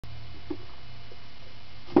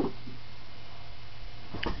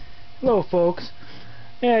Hello folks,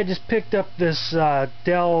 yeah, I just picked up this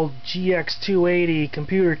Dell GX280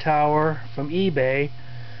 computer tower from eBay.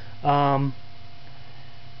 The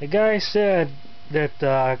guy said that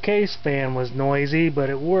the case fan was noisy, but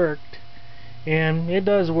it worked, and it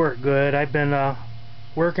does work good. I've been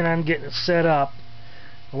working on getting it set up.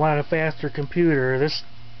 I wanted a faster computer. This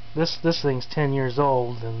thing's 10 years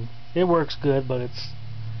old and it works good, but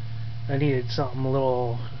I needed something a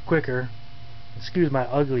little quicker. Excuse my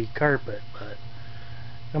ugly carpet, but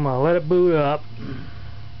I'm gonna let it boot up.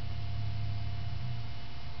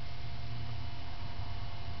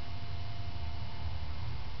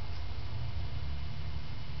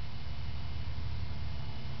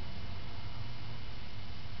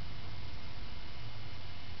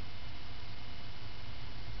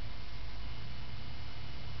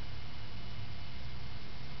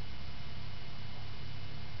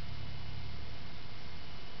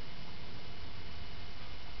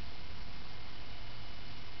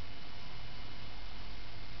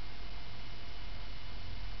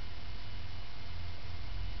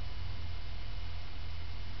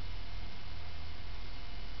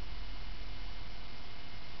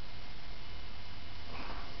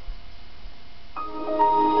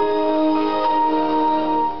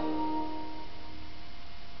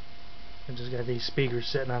 I just got these speakers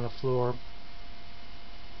sitting on the floor.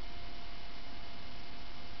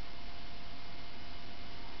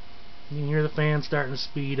 You can hear the fan starting to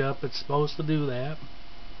speed up. It's supposed to do that.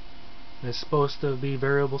 It's supposed to be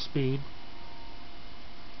variable speed.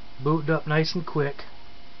 Booted up nice and quick.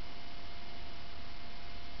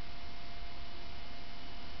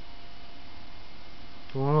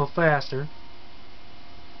 Going a little faster.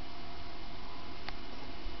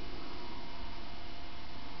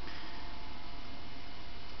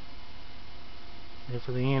 Wait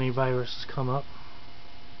for the antivirus to come up.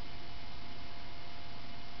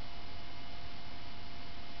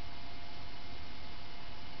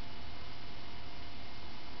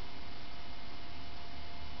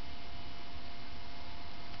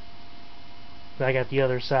 I got the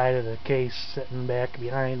other side of the case sitting back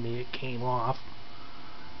behind me. It came off.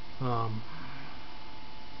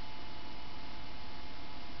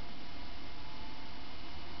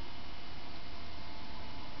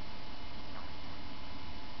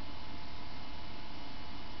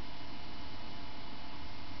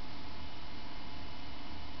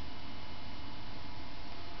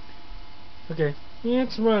 Okay, yeah,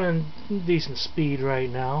 it's running decent speed right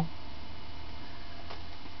now.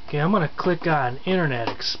 Okay, I'm gonna click on Internet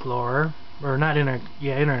Explorer, or not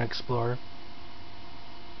Internet Explorer.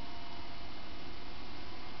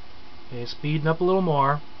 Okay, speeding up a little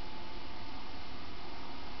more,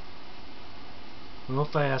 a little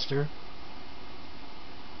faster.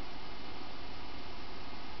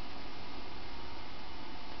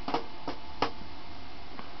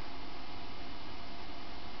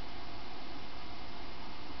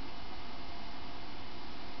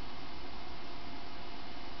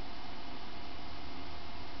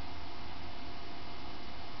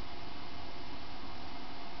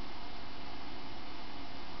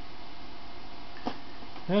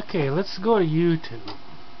 Okay, let's go to YouTube.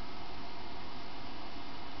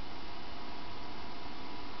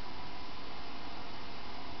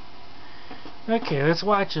 Okay, let's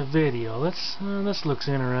watch a video. This looks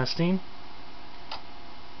interesting.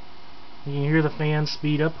 You can hear the fan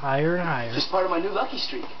speed up higher and higher. Just part of my new lucky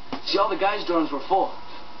streak. See, all the guys' dorms were full,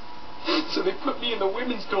 so they put me in the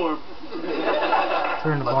women's dorm.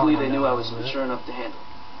 Luckily, they knew I was mature enough to handle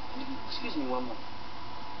it. Excuse me, one more.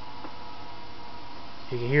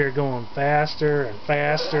 You can hear it going faster and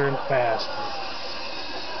faster and faster.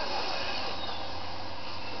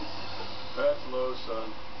 That's low,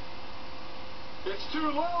 son. It's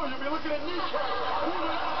too low. You'll be looking at kneecaps.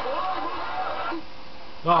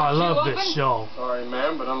 Oh, I love this show. Sorry,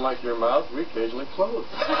 ma'am, but unlike your mouth, we occasionally close.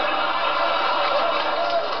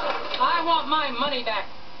 I want my money back.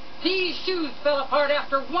 These shoes fell apart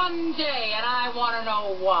after one day, and I want to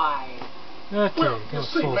know why. Okay, well, you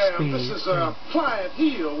see, ma'am, speed. This is a pliant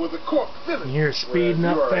heel with a cork fillet. You hear it speeding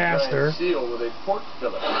up faster. A seal with a pork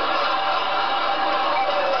fillet.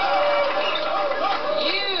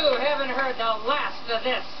 You haven't heard the last of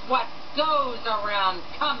this. What goes around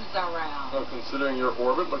comes around. Well, considering your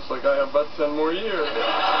orbit, looks like I have about 10 more years.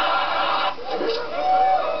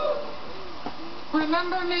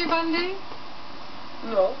 Remember me, Bundy?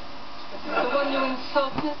 No. The one you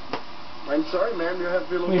insulted? I'm sorry, ma'am, you have to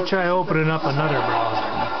be a little Let me try opening up another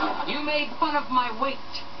browser. You made fun of my weight.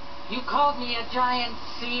 You called me a giant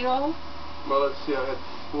seal. Well, let's see, I had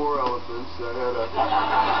 4 elephants. I had a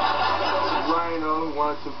rhino who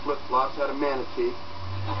wanted some flip-flops, had a manatee.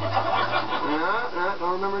 Nah,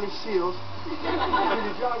 don't remember any seals. Hey,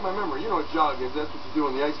 you jog my memory. You know what jog is. That's what you do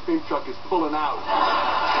when the ice cream truck is pulling out.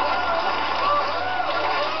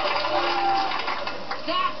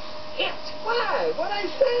 That's it. Why? What'd I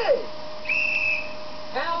say?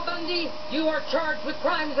 Al Bundy, you are charged with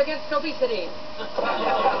crimes against obesity.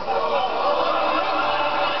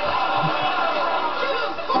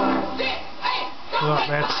 Well,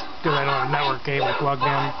 that's because I don't have network cable plugged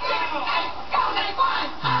in.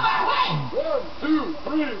 1, 2,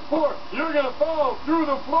 3, 4. You're gonna fall through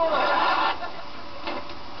the floor.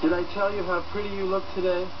 Did I tell you how pretty you look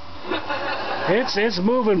today? It's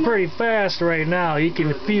moving pretty fast right now. You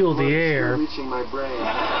can feel the air. Reaching my brain.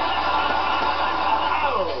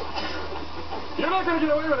 You're not gonna get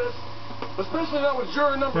away with this. Especially not with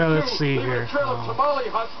juror number 2. Let's see here. A trail of tamale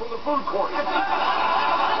husks from the food court.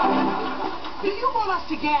 Do you want us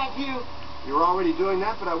to gag you? You're already doing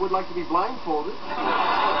that, but I would like to be blindfolded.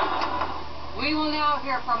 We will now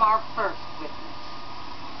hear from our first witness.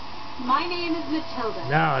 My name is Matilda.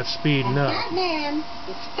 Now it's speeding up. That man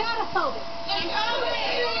is fatophobic.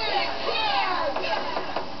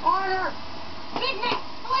 Order! Big Mac,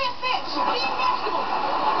 fillet of fish, beef vegetable.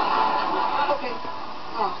 Okay,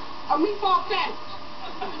 a meatball sandwich.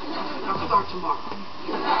 I'll start tomorrow.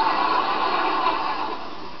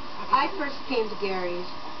 I first came to Gary's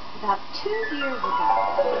about 2 years ago.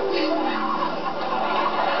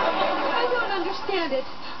 I don't understand it.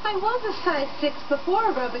 I was a size 6 before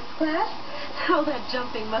aerobics class. All that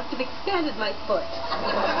jumping must have expanded my foot.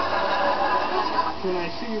 And I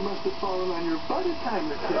see you must have fallen on your butt a time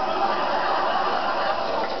or two.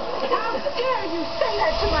 How dare you say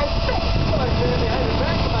that to my face?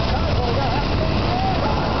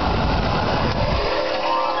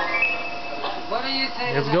 What do you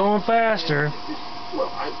say to It's that? going faster.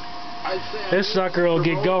 Well, I'd say This sucker will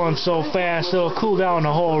get going so fast it'll cool down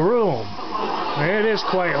the whole room. It is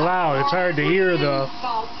quite loud. It's hard to hear the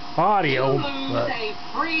audio. But A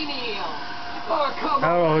free meal. Oh, come I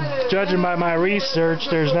don't on. know, judging by my research,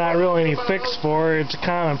 there's not really any fix for it. It's a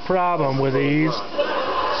common problem with these.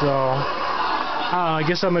 So, I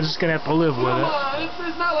guess I'm just going to have to live with Come it. on,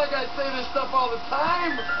 it's not like I say this stuff all the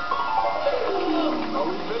time. Are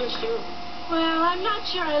we finished here? Well, I'm not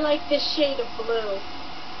sure I like this shade of blue.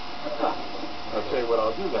 I'll tell you what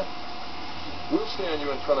I'll do then. We'll stand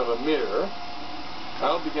you in front of a mirror.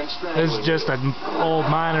 I'll begin strangling. This is just an old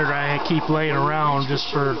monitor I keep laying around just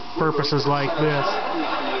for purposes like this.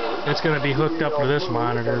 It's going to be hooked up to this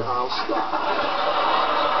monitor.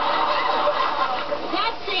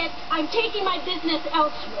 That's it. I'm taking my business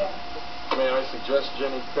elsewhere. May I suggest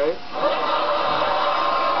Jenny Craig?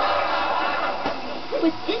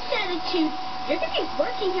 With this attitude, you're going to be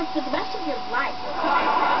working here for the rest of your life.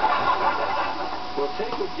 Well,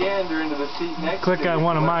 take a gander into the seat next Click to you on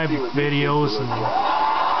one of my and let's see what videos and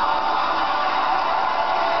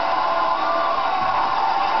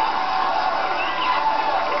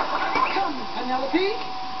Come, Penelope.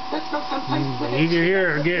 Let's go someplace with you can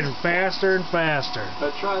hear it getting faster and faster.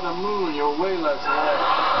 try the moon, you're way less away.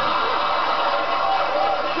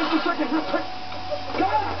 Just a second, real quick.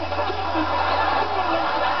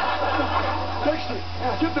 Dexter,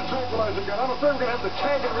 get the tranquilizer gun. I'm afraid we're going to have to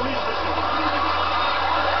tag and release this one.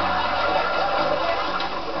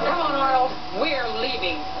 Come on, Arnold. We're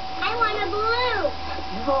leaving. I want a blue.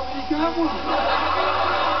 You've already got one.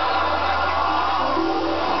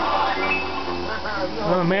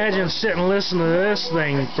 Well, imagine sitting and listening to this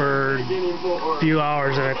thing for a few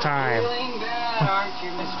hours at a time. Feeling bad, aren't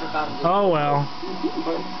you, Mr. Bundy? Oh well.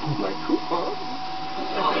 My coupon.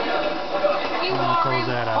 You I'll are close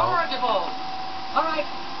that out. incorrigible. All right,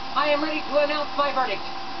 I am ready to announce my verdict.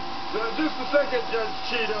 Just a second, Judge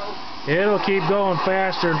Cheeto. It'll keep going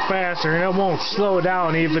faster and faster, and it won't slow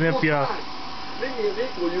down even if you Speaking of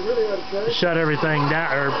equal, you really ought to try. shut everything down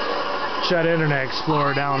or shut Internet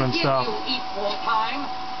Explorer down and stuff. I will give you equal time,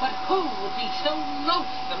 but who would be so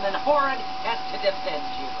loathsome and horrid as to defend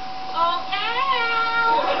you? Oh,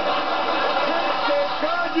 Al! Thank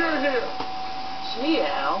God you're here. Gee,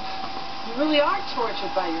 Al, you really are tortured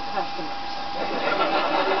by your customers.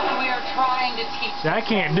 We are trying to teach See, I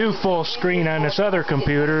can't do full screen on this other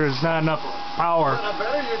computer. There's not enough power. A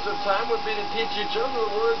better use of time would be to teach your children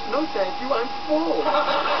the words, no thank you, I'm full.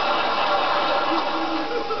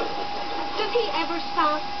 Does he ever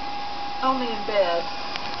stop? Only in bed.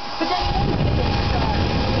 But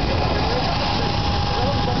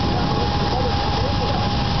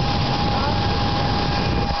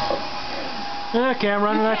Okay, I'm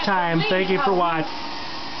running out of time. Thank you for watching.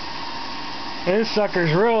 This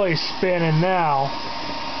sucker's really spinning now.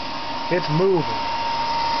 It's moving.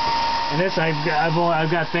 And this I've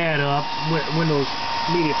got that up, Windows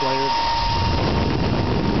Media Player.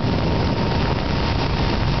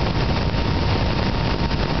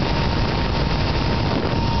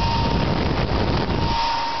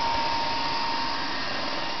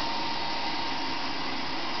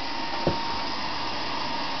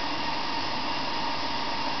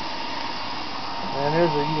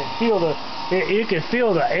 And you can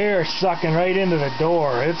feel the air sucking right into the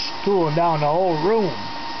door. It's cooling down the whole room.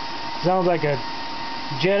 Sounds like a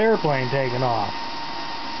jet airplane taking off.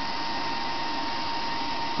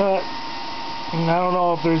 But I don't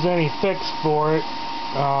know if there's any fix for it.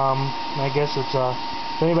 I guess it's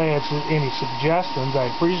if anybody has any suggestions, I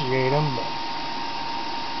appreciate them.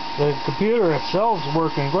 But the computer itself's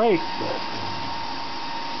working great. But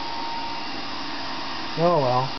oh well.